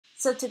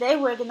So today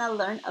we're going to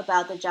learn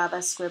about the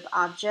JavaScript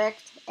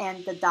object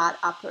and the dot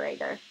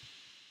operator.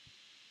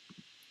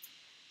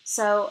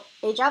 So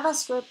a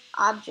JavaScript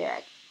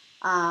object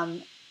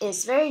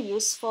is very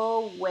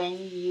useful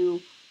when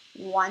you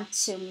want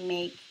to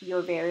make your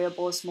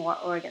variables more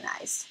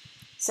organized.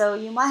 So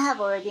you might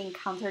have already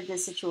encountered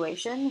this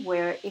situation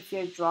where if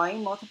you're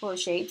drawing multiple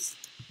shapes,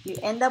 you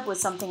end up with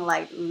something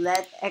like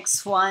let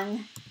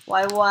x1,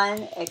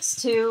 y1,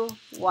 x2,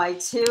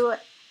 y2,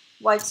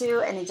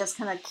 y2, and it just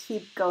kind of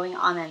keep going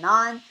on.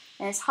 And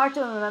it's hard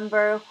to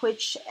remember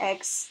which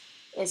x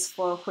is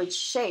for which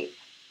shape.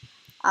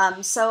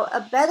 So a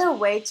better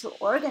way to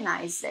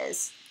organize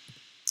this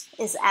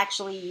is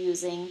actually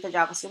using the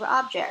JavaScript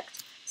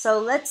object. So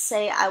let's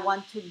say I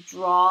want to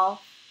draw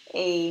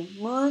a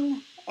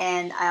moon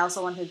and I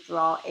also want to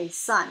draw a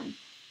sun.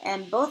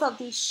 And both of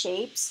these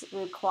shapes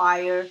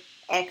require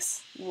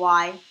x,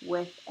 y,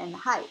 width, and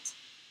height.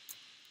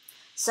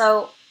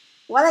 So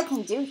what I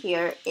can do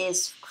here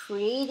is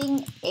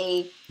creating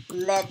a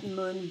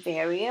letMoon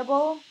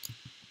variable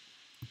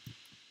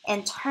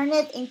and turn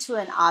it into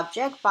an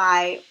object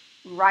by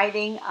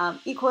writing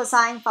equal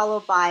sign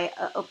followed by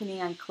an opening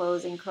and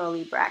closing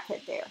curly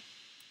bracket there.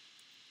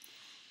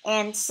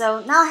 And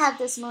so now I have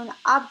this moon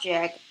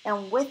object,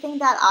 and within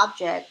that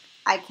object,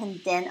 I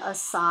can then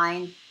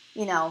assign,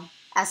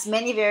 as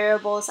many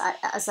variables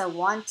as I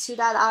want to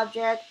that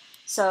object.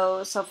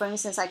 So for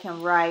instance, I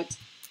can write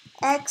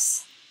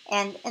x,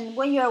 and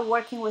when you're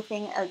working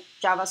within a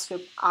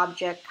JavaScript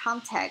object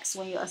context,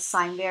 when you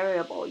assign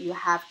variable, you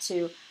have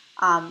to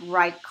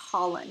write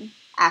colon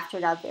after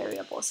that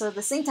variable. So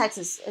the syntax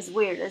is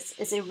weird.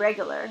 It's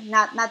irregular,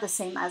 not the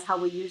same as how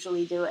we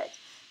usually do it.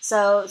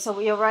 So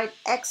we'll write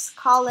x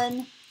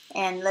colon,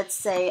 and let's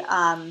say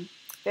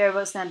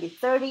variable is going to be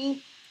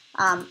 30.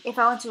 If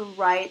I want to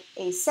write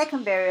a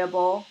second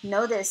variable,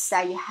 notice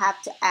that you have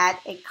to add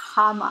a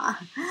comma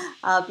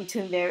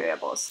between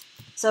variables.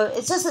 So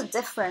it's just a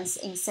difference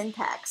in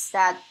syntax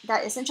that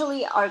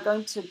essentially are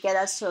going to get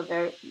us to a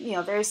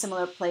very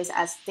similar place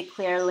as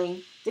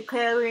declaring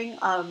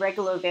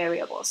regular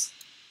variables.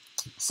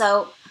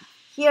 So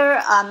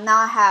here now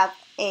I have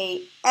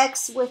a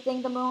x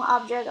within the moon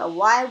object, a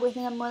y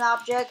within the moon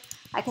object.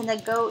 I can then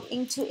go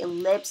into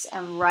ellipse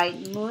and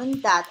write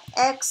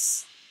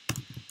moon.x,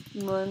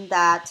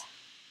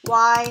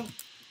 moon.y,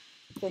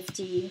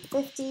 50,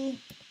 50.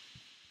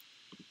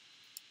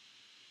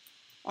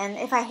 And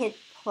if I hit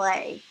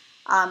play,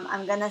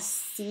 I'm gonna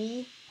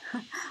see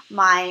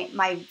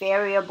my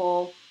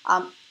variable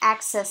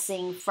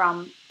accessing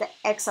from the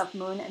x of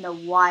moon and the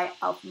y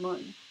of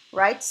moon,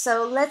 right?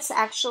 So let's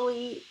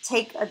actually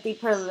take a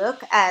deeper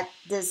look at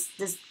this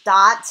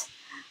dot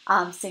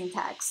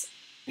syntax.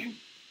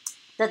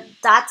 The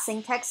dot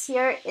syntax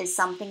here is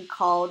something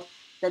called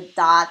the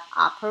dot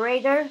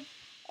operator.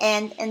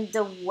 And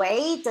the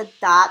way the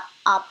dot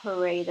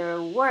operator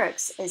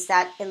works is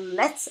that it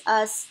lets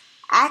us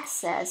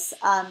access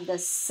the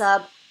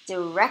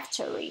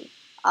subdirectory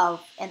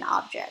of an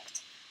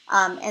object.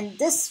 And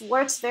this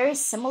works very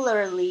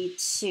similarly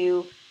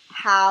to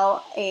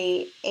how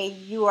a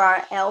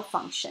URL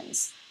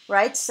functions,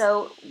 right?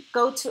 So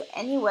go to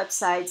any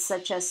website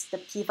such as the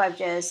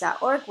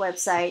p5.js.org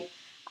website,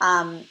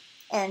 and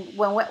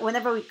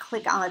whenever we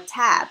click on a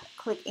tab,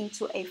 click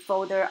into a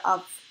folder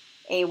of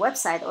a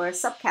website or a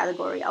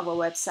subcategory of a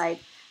website,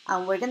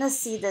 we're gonna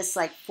see this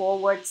like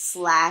 /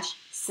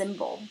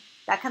 symbol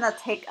that kind of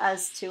take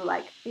us to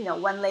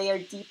one layer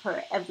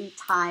deeper every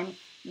time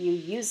you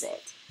use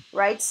it,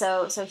 right?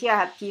 So here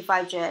I have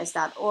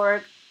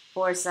p5.js.org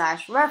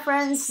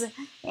 /reference,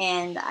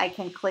 and I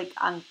can click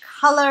on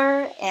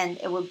color and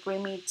it will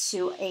bring me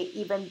to a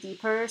even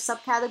deeper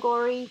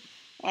subcategory,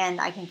 and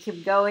I can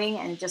keep going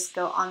and just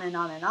go on and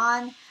on and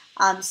on.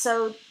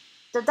 So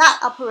the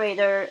dot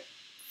operator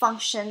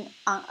function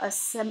on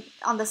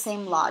the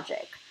same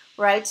logic,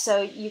 right?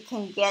 So you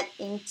can get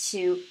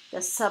into the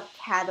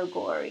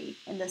subcategory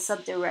and the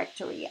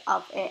subdirectory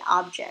of an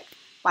object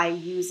by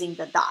using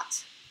the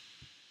dot.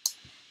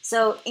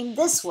 So in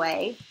this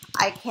way,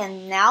 I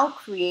can now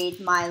create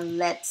my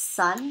let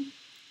sun,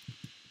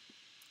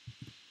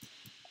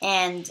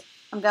 and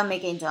I'm gonna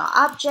make it into an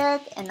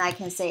object, and I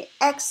can say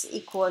x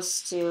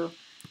equals to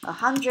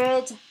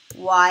 100,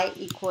 y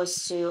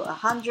equals to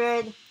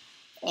 100,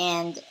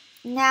 and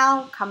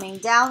now coming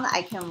down,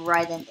 I can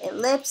write an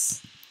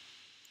ellipse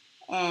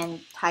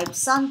and type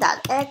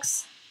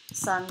sun.x,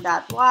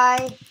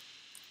 sun.y,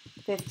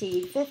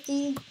 50,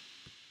 50,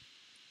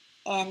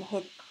 and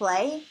hit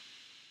play.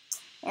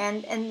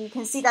 And you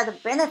can see that the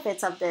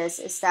benefits of this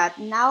is that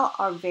now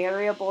our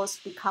variables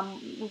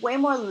become way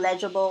more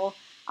legible,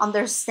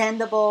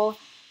 understandable,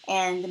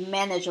 and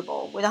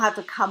manageable. We don't have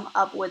to come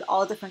up with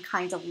all different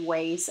kinds of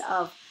ways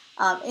of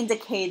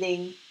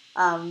indicating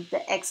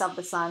the x of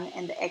the sun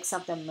and the x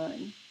of the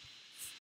moon.